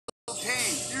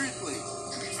Hey, seriously.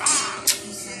 Ah!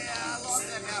 Yeah, I lost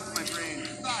that half of my brain.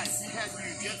 Besides, had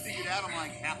you just figured out I'm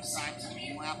like half size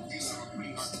and lap, so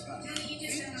pretty hard to cut.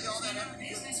 Basically, all that effort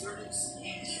just inserted.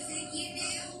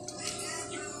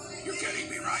 You're kidding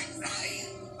me, right?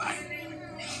 I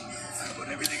put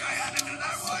everything I had into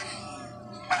that one.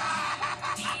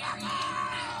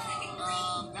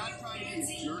 Not trying to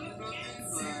be a jerk about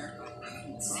this, but I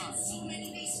can try.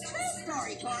 True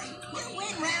story, Corey. You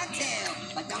win round 2.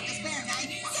 But don't despair, Knight.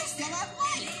 You still have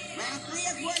fight. Round 3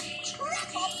 is worth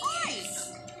triple points.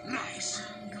 Nice.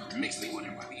 Makes me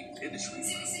wonder why we even did this.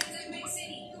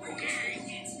 Okay.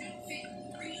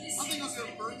 I think I'll go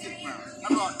first this round.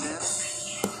 How about this?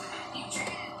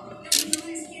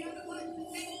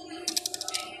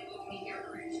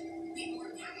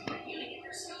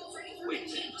 Wait,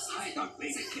 I thought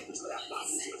baby kittens without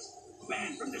bodies was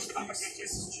banned from this competition.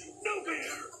 No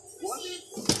fair. Was it?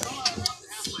 Well, I lost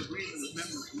half my brain to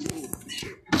remember the rules.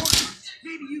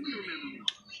 Maybe you can remember me.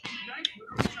 Knight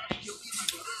literally tried to kill me and my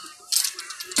brother.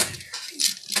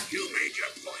 You made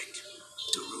your point.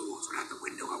 The rules were out the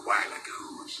window a while ago.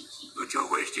 But you're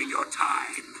wasting your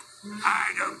time.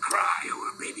 I don't cry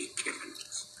over baby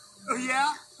kittens. Oh,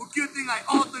 yeah? Well, good thing I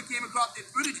also came across this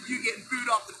footage of you getting food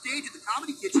off the stage at the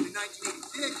Comedy Kitchen in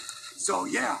 1986. So,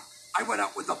 yeah, I went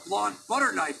out with a blonde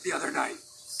butter knife the other night.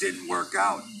 Didn't work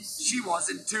out. She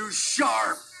wasn't too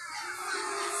sharp.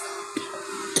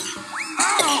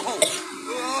 Ow!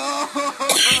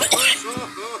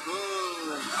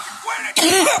 Where did you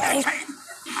put the tape?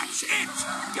 That's it.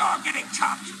 You're getting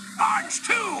chopped. Orange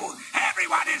 2.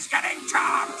 Everyone is getting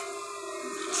chopped.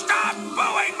 Stop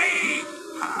booing me.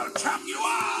 I'll chop you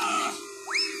off.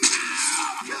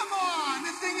 Come on!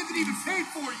 This thing isn't even paid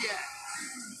for yet!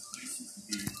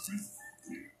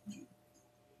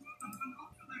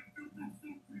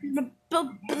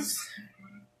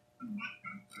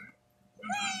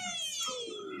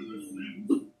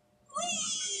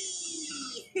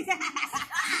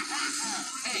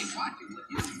 Hey, watch it with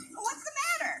you. What's the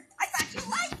matter? I thought you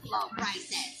liked low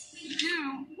prices. You do?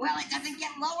 Well, it doesn't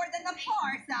get lower than the floor,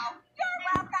 so you're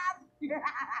welcome.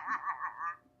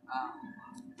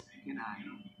 Can I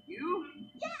help you?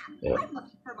 Yeah, I'm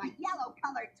looking for my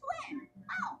yellow-colored twin.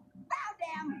 Oh, found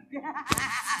him.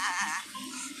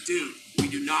 Dude, we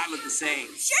do not look the same.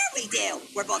 Sure we do.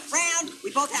 We're both round.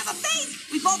 We both have a face.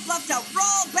 We both love to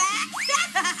roll back.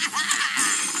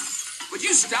 Would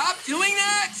you stop doing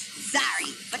that?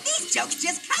 Sorry, but these jokes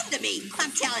just come to me.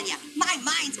 I'm telling you, my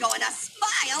mind's going a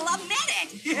smile a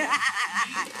minute.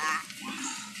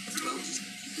 Well, just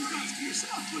keep your eyes to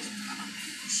yourself.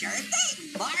 Sure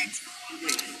thing, Mart.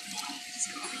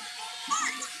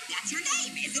 Mart, that's your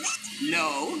name, isn't it?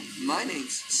 No, my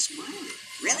name's Smiley.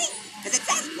 Really? Because it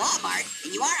says Walmart,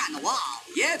 and you are on the wall.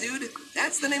 Yeah, dude,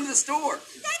 that's the name of the store.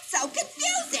 That's so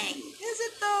confusing. Is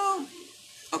it though?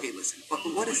 Okay, listen,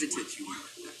 what is it that you want?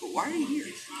 Why are you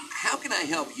here? How can I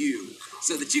help you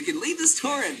so that you can leave the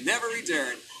store and never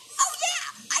return? Oh, yeah.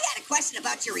 I had a question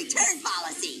about your return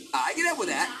policy. I can help with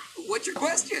that. What's your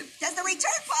question? Does the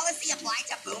return policy apply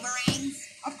to boomerangs?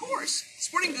 Of course.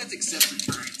 Sporting goods accept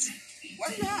returns.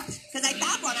 Why not? Because I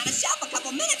found one on a shelf a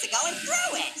couple minutes ago and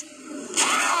threw it.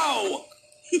 Ow!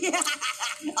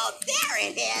 Oh, there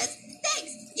it is.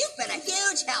 Thanks. You've been a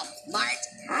huge help, Mart.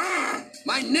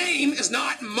 My name is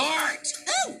not Mart.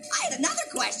 Oh, I had another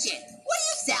question. What do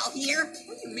you sell here?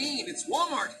 What do you mean? It's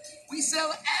Walmart. We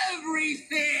sell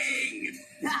everything.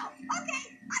 Oh, okay.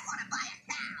 I want to buy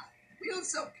a cow. We don't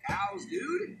sell cows,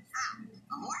 dude.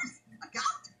 Oh, a horse? A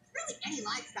goat? Really, any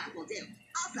livestock will do.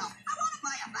 Also, I want to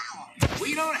buy a vowel.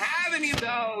 We don't have any of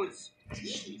those.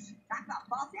 Jeez, talk about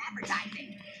false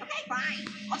advertising. Okay, fine.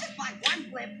 I'll just buy one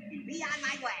flip and be on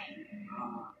my way.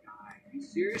 Oh, God. You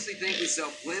seriously think we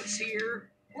sell blimps here?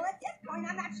 Well, at this point,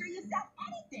 I'm not sure you sell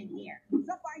anything here.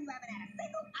 So far, you haven't had a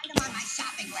single item on my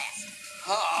shopping list.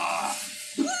 Ah,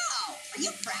 Whoa! Are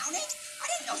you frowning? I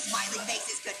didn't know smiley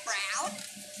faces could frown.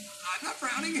 I'm not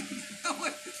frowning.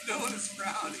 No one is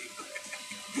frowning.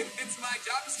 It's my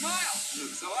job to smile.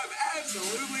 So I'm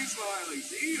absolutely smiling.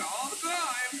 See, all the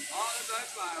time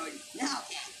smiling.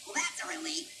 Okay, well, that's a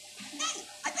relief. Hey,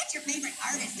 I bet your favorite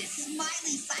artist is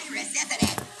Smiley Cyrus, isn't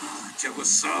it? It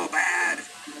was so bad.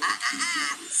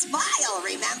 Smile,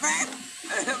 remember?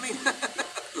 I mean,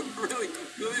 really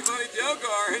funny joke,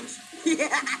 Orange.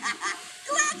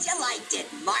 Glad you liked it,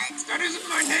 Mart. That isn't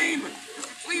my name.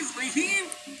 Please leave.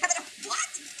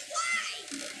 What? Why?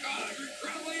 God, you're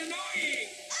incredibly annoying.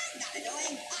 I'm not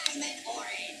annoying. I meant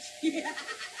orange.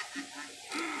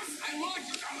 I want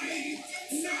you to leave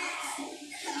now.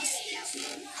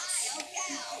 I'll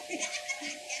go. Get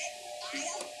it?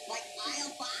 Aisle? Like aisle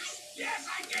 5? Yes,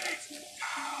 I get minute.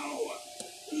 Go.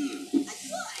 I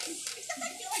would, except I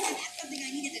feel like I have something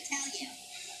I needed to tell you.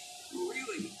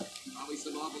 Really? Probably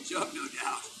some awful joke, no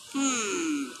doubt.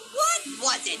 What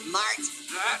was it, Mart?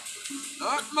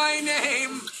 Not my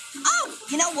name. Oh,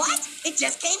 you know what? It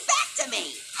just came back to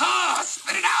me.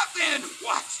 Spit it out then.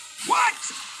 What? What?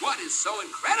 What is so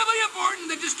incredibly important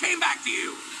that just came back to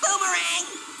you? Boomerang.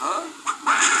 Huh?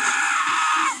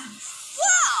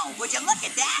 Whoa, would you look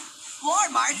at that? Floor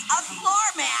Mart's a floor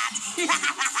mat.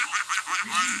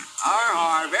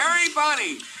 Har, very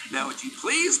funny. Now, would you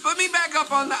please put me back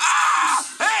up on the... Ah!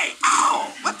 Hey!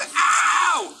 Ow! What the...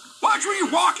 Ow! Watch where you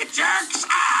walk, it jerks!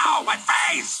 Ow! My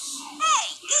face!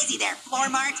 Hey, easy there, Floor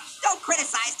Mart. Don't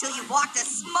criticize till you've walked a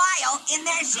smile in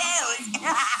their shoes.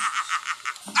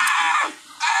 Ah!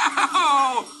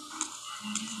 Ow!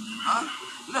 Huh?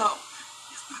 No.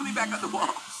 Just put me back on the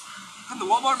wall. I'm the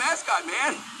Walmart mascot,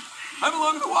 man. I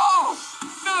belong on the wall.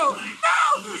 No!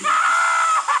 No! No!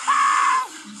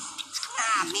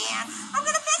 Ah, man, I'm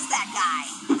gonna miss that guy.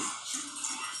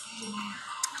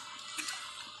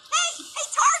 Hey,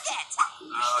 Target!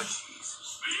 Oh, jeez.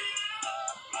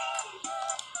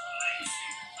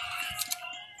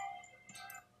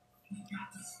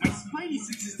 My spidey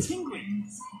sense is tingling.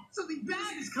 Something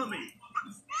bad is coming.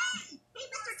 Hey,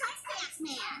 Mr. Tight Pants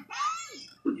Man. Hey!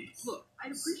 Look, I'd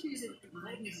appreciate it if you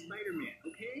called me Spider-Man,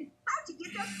 okay? How'd you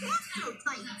get those pants so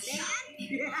tight, man? Tight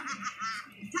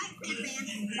Pants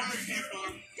Man, Tight Pants Man.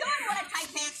 Doing what a Tight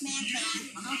Pants Man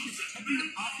can. I'm out here protecting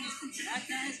the populace from bad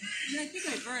guys. I mean, I think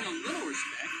I've earned a little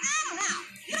respect. I don't know.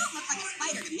 You don't look like a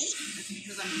spider to me. That's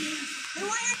because I'm a man. Then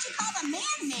why aren't you called a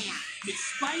man-man? It's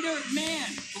Spider-Man,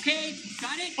 okay?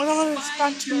 Got it? Olamaz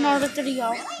ıslatçının oradadır ya.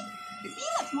 Really? Because he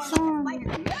looks more like a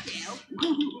spider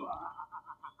than you do.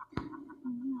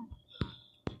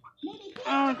 Maybe he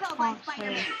doesn't go by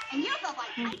Spider-Man, and you go by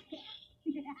Tight Pants.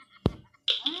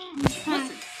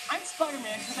 Listen, I'm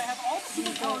Spider-Man because I have all the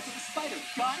superpowers of a spider.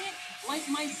 Got it? Like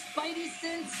my Spidey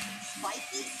sense?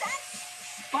 Spicy sense?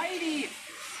 Spidey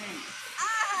sense.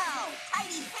 Oh,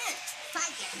 Tidy Pants. I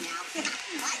get it now.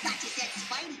 I thought you said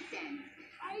Spidey sense.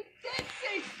 I did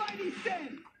say Spidey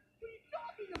sense. What are you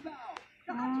talking about?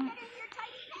 So how'd you get into your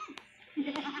Tidy Pants?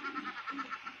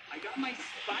 I got my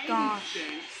Spidey Gosh.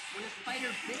 sense when a spider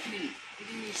bit me,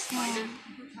 giving me spider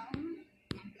superpowers. You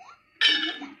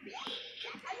got bit?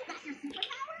 That's how you got your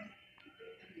superpowers?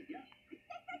 Yeah.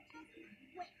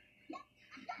 Wait, yeah,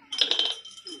 I got it.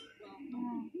 Well,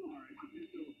 you are.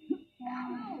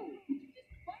 Ow! Did you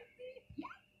just bite me?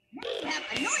 Yeah, now you have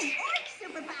annoying orange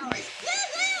superpowers.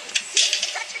 Woo-hoo!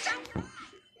 Touch yourself dry.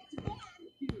 It's bad.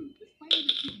 Dude, the spider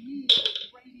that bit me was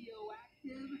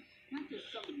radioactive. Not just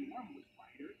some normal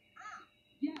spider. Oh,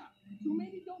 Yeah, so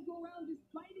maybe don't go around just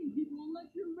biting people unless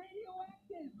you're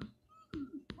radioactive.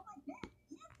 well, I bet.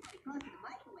 Yeah, it's pretty close to the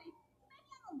microwave.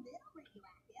 Maybe I'm a little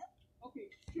radioactive. Okay,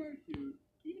 sure, dude.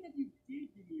 Even if you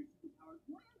did give me your superpowers,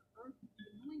 why on earth would the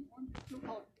annoying orange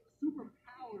so-called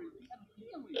superpowers be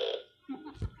appealing?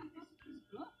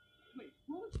 Huh? Wait,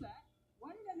 what was that?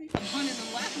 Why did I make a pun and then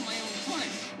laugh at my own pun?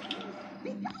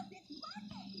 Because it's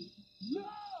working. No!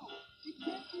 It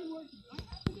can't be working. I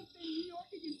have to defend New York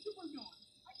against supervillains.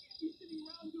 I can't be sitting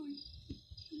around doing...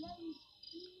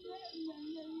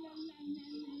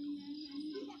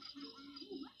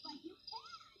 Looks like you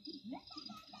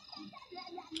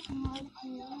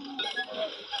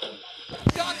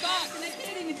Doc Ock, and I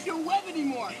can't even show web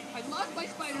anymore. I lost my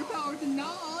spider powers, and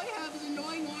now all I have is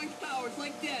annoying orange powers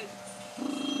like this.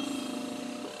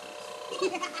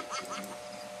 Rolling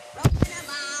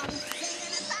along,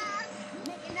 singing a song,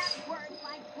 making up words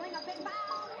like fling a big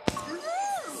ball.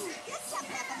 Ooh, this stuff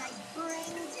has a nice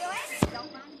ring to it.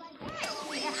 Don't mind if I do.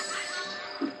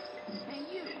 Hey,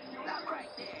 you, stop right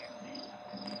there.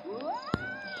 Wow!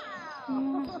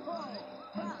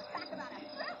 Well, talk about a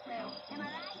fruit, am I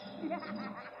right?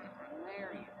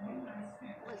 Hilarious.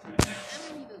 Listen, I'm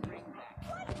gonna need those rings back.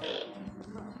 What ring?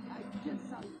 I just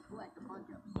saw you collect a bunch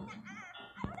of them. I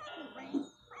don't have any rings.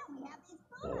 I only have these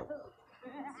hula hoops.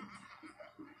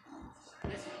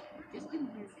 Listen, just give me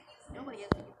your things. Nobody has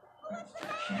to get Well, what's the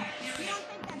matter? You don't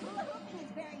think that hula hooping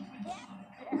is very hip?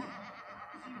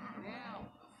 now.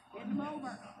 Hand them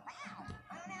over. Wow,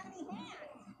 I don't have any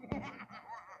hands. That's it.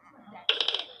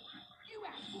 You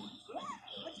asked for it.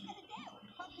 What you gonna do?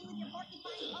 Poke me with your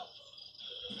porcupine poke?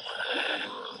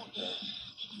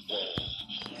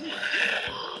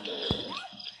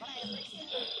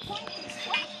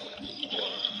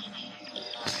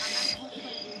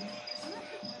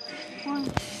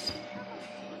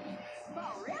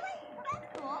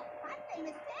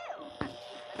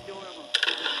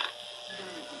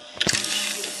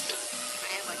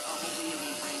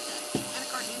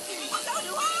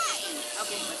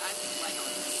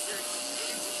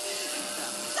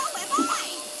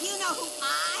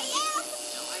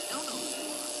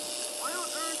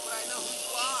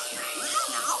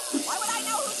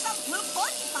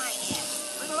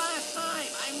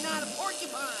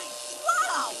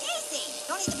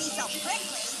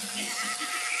 I'm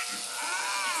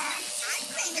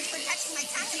famous for touching my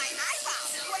tongue and my eyeballs.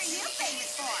 What are you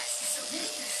famous for?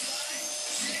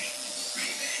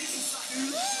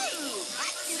 Ooh, I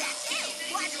can do that too.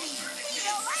 Watch me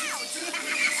feel loud.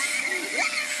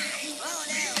 Oh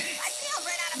no, I feel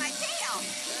right out of my tail.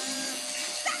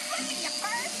 Stop looking, you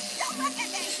perv. Don't look at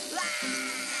me.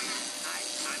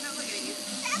 I'm not looking at you.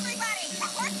 Everybody,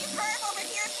 that porky perv over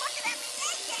here is looking at me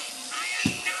naked. I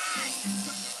am not!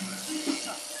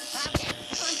 Okay,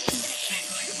 I'm just gonna end.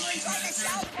 Did you enjoy the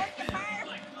show, porky perv?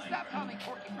 Stop calling me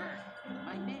Porky Bird.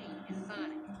 My name is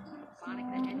Sonic. Sonic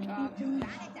the Hedgehog.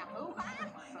 Sonic the hoo-ha?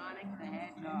 Sonic the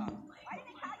Hedgehog. Why do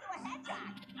they call you a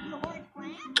hedgehog? You a horned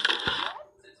crab? What?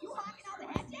 You hogging all the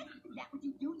hedges? Is that what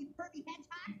you do, you pervy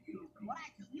hedgehog? From what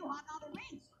I've seen, you hog all the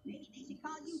rings. Maybe they should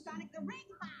call you Sonic the Ring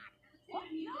Hog. What?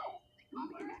 No! They call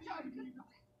me a hedgehog because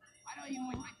I don't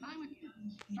even waste my time with you.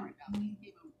 Sorry about these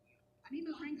game over you. I need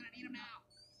those rings and I need them now.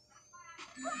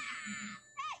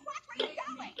 Hey, watch where you're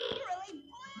going. You really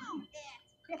blew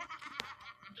it.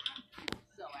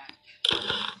 So,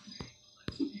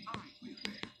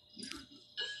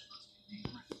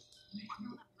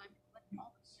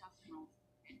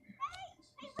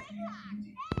 Hey, Ring Hog.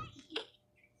 Hey.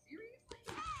 seriously?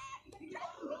 Hey,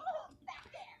 just move back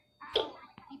there. How are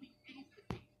you keeping pace with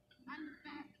me? I'm the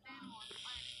fastest animal on the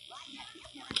planet. Well, I guess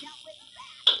you've never dealt with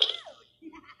fast food.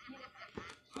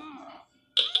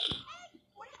 Hey,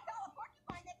 what do you call a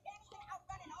porcupine that can't even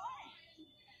outrun an orange?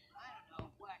 I don't know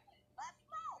what. A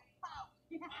slowpoke.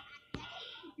 Because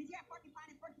you're a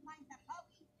porcupine and porcupines have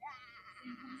pokey.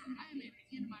 I am at the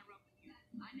end of my rope with you.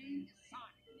 My name is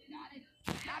Sonic. Got it?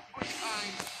 Not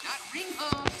Porcupine, not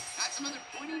Ringham, not some other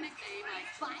pointy nickname like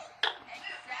Spike?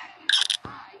 Exactly.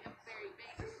 I am very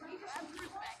famous. You have to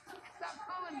respect and stop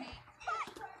calling me.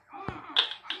 Spike!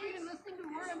 Are you even listening to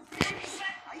the word I'm saying?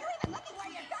 Are you even looking where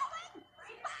you're going?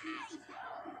 Spike!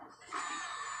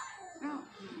 No,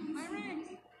 my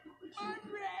rings. My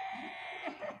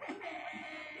rings.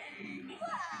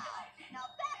 Wow! Now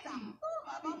that's a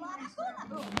hula of a lot of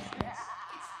hula hoops.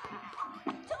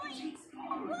 Toy!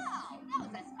 Wow! That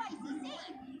was a spicy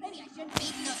scene. Maybe I shouldn't be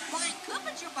eating those flying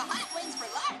Koopa Troopa hot wings for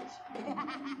lunch.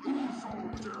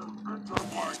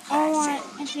 Alright,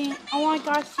 I want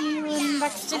to see you in the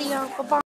next video. Goodbye.